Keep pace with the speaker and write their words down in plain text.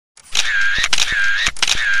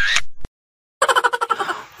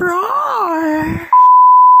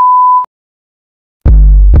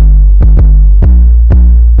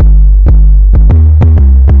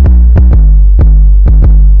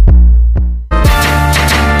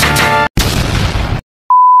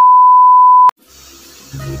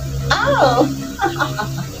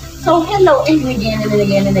Hello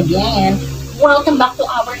and again. Welcome back to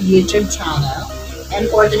our YouTube channel. And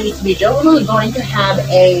for today's video, we're going to have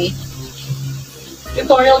a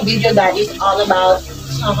tutorial video that is all about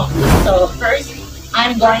Zoho Cliq. So first,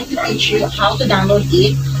 I'm going to teach you how to download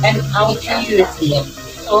it and how to use it.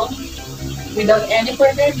 So without any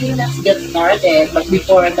further ado, let's get started. But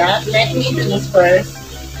before that, let me introduce first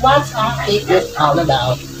what Zoho Cliq is all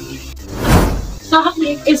about. Zoho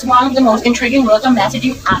Cliq is one of the most intriguing real-time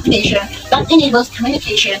messaging applications that enables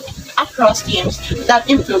communication across teams that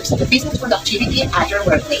improves the business productivity at your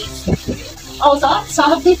workplace. Also,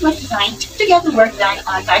 Zoho Cliq was designed to get the work done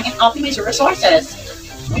on time and optimize your resources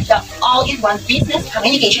with the all-in-one business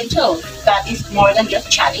communication tool that is more than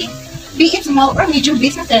just chatting. Be it small or medium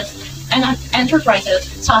businesses and enterprises,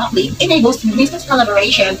 Zoho Cliq enables business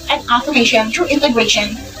collaboration and automation through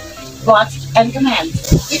integration, bots, and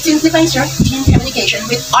commands. It simplifies your team communication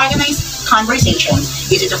with organized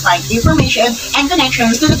conversations, easy to find information, and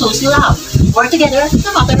connections to the tools you love. Work together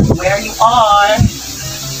no matter where you are.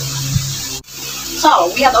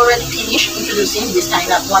 So, we have already finished introducing this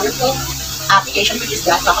kind of wonderful application, which is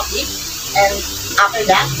the Zoho Cliq. And after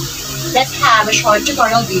that, let's have a short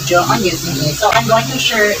tutorial video on using it. So, I'm going to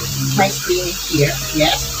share my screen here.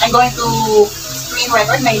 Yes, I'm going to screen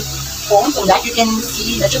record my phone so that you can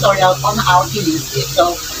see the tutorial on how to use it.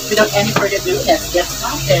 So without any further ado, let's get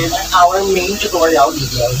started on our main tutorial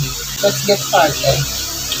video. Let's get started.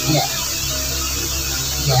 Yeah.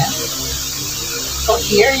 So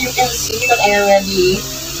here you can see that I already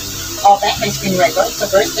opened my screen record.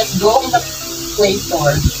 So first, let's go in the Play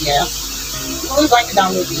Store. Yes. We're going to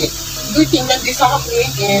download it. Good thing that this Zoho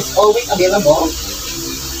Cliq is always available,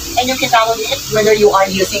 and you can download it whether you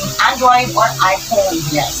are using Android or iPhone.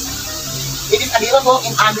 Yes. It is available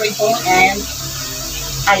in Android phone and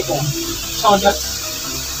iPhone. So just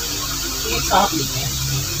click Zoho Cliq.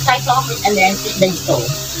 Type Zoho Cliq and then click the install.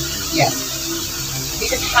 Yes.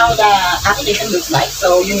 This is how the application looks like.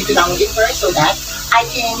 So you need to download it first so that I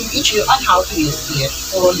can teach you on how to use it.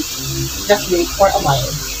 So just wait for a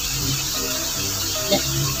while. Yeah.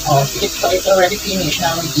 Oh, so it's already finished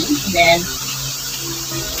now. And then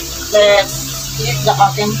let's click the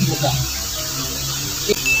open button.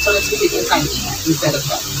 So let's click inside instead of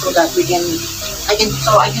that, so that I can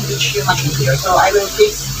teach you much easier. So I will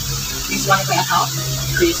click this one of my account,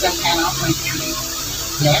 create an account 23.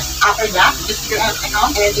 Yes. After that, just create an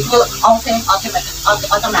account and it will open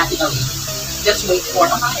automatically. Just wait for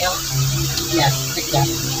a while. Yes, like that.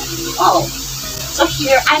 Oh. So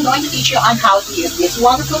here I'm going to teach you on how to use this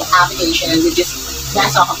wonderful application, which is the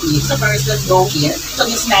Zoho Cliq. So first, let's go here. So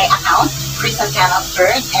this is my account, Chris Santana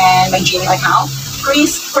third, and my Gmail account,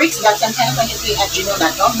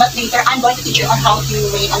 Chris.Santana23@gmail.com. But later, I'm going to teach you on how to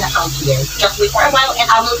make an account here. Just wait for a while,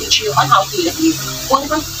 and I will teach you on how to use this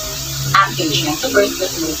wonderful application. So first,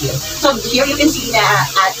 let's go here. So here you can see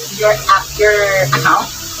that your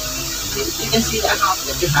account. You can see the account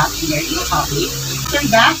that you have here in Zoho Cliq. After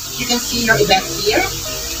that, you can see your events here.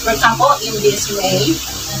 For example, in this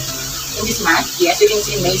month, yes, you can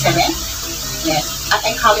see May 7th. Yes, at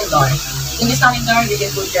a calendar. In this calendar, you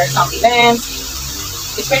can put your some events,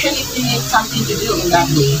 especially if you need something to do in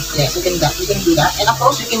that day. Yes, you can do that. And of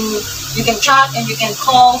course, you can chat and you can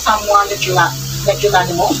call someone that you love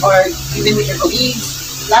the most, or even with your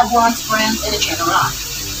colleagues, loved ones, friends, and etc.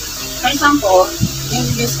 For example, in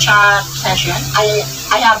this chat session, I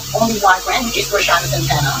have only one friend, which is Version.Also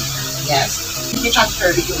Santana. Yes, you can chat her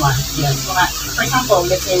if you want. Yes. So, for example,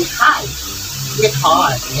 let's say hi with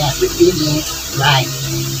heart. Yes, with feelings, right?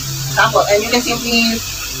 Example, and you can simply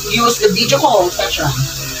use the video call session.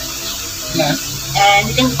 Yes, and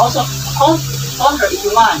you can also call her if you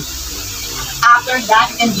want. After that,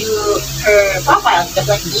 you can view her profile just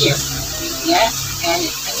like this. Yes, and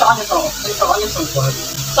so on and so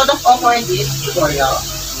forth. So that's all for this tutorial.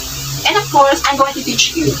 And of course, I'm going to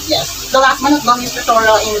teach you. Yes, the last one of this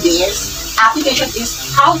tutorial in this application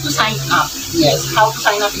is how to sign up. Yes, how to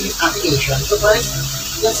sign up in this application. So first,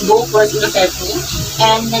 let's go first in the settings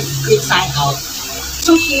and let's click sign out.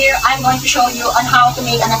 So here, I'm going to show you on how to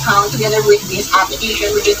make an account together with this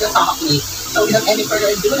application, which is the Zoho Cliq. So without any further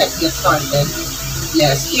ado, let's get started.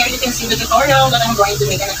 Yes, here you can see the tutorial that I'm going to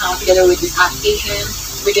make an account together with this application,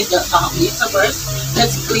 which is the Zoho Cliq. So first,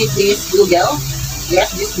 let's click this Google.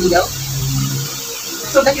 Yes, this Google.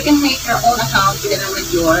 So that you can make your own account together with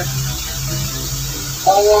your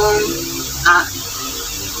own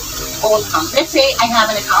account. Let's say I have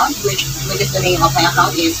an account, which is the name of my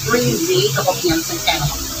account is Santana.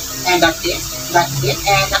 And that's it.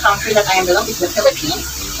 And the country that I am belong is the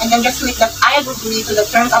Philippines. And then just click that I agree to the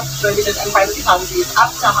terms of services and privacy policies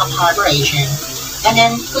of Zoho Corporation. and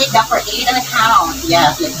then click that create an account.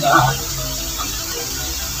 Yes, like that.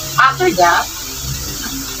 After that,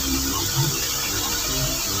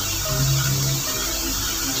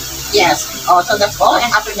 yes, so that's all.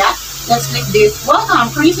 And after that, let's click this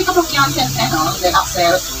welcome, crazy couple of content panel, then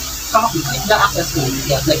access, so click the access tool.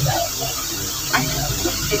 Yes, like that.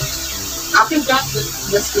 After that,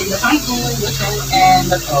 let's click the sign in, and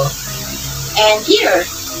that's all. And here,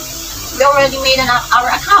 we already made our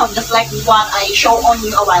account, just like what I showed on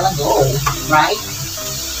you a while ago, right?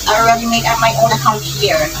 I already made my own account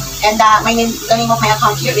here, and the name of my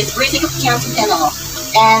account here is Crazy Content Panel,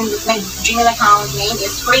 and my Gmail account name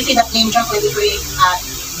is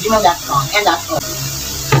crazy.ninja23@gmail.com, and that's all.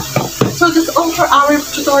 So that's all for our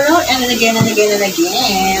tutorial, and then again and again and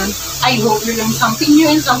again. I hope you learned something new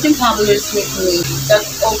and something fabulous with me.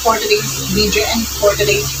 That's all for today's video and for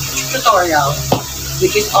today's tutorial,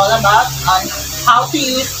 which is all about on how to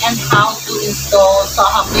use and how to install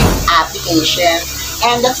Zoho Cliq application.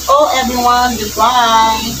 And that's all, everyone.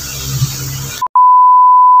 Goodbye.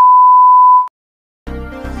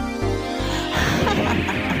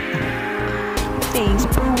 Thanks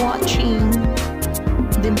for watching.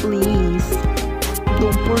 Then please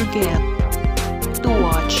don't forget to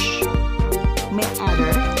watch my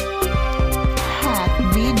other hat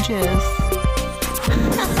videos.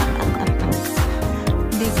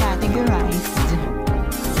 They categorized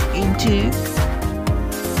into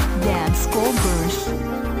dance covers,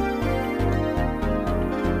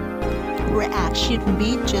 reaction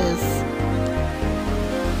videos,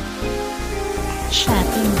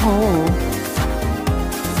 chatting hole,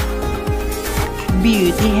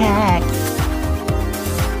 beauty hacks,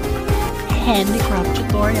 handicraft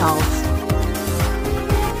tutorials,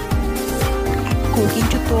 cooking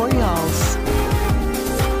tutorials,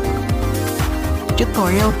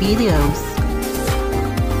 tutorial videos,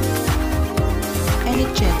 and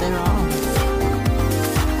etc.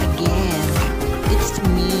 Again, it's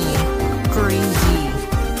me, Crazy,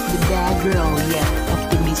 the bad girl yet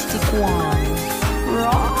optimistic one.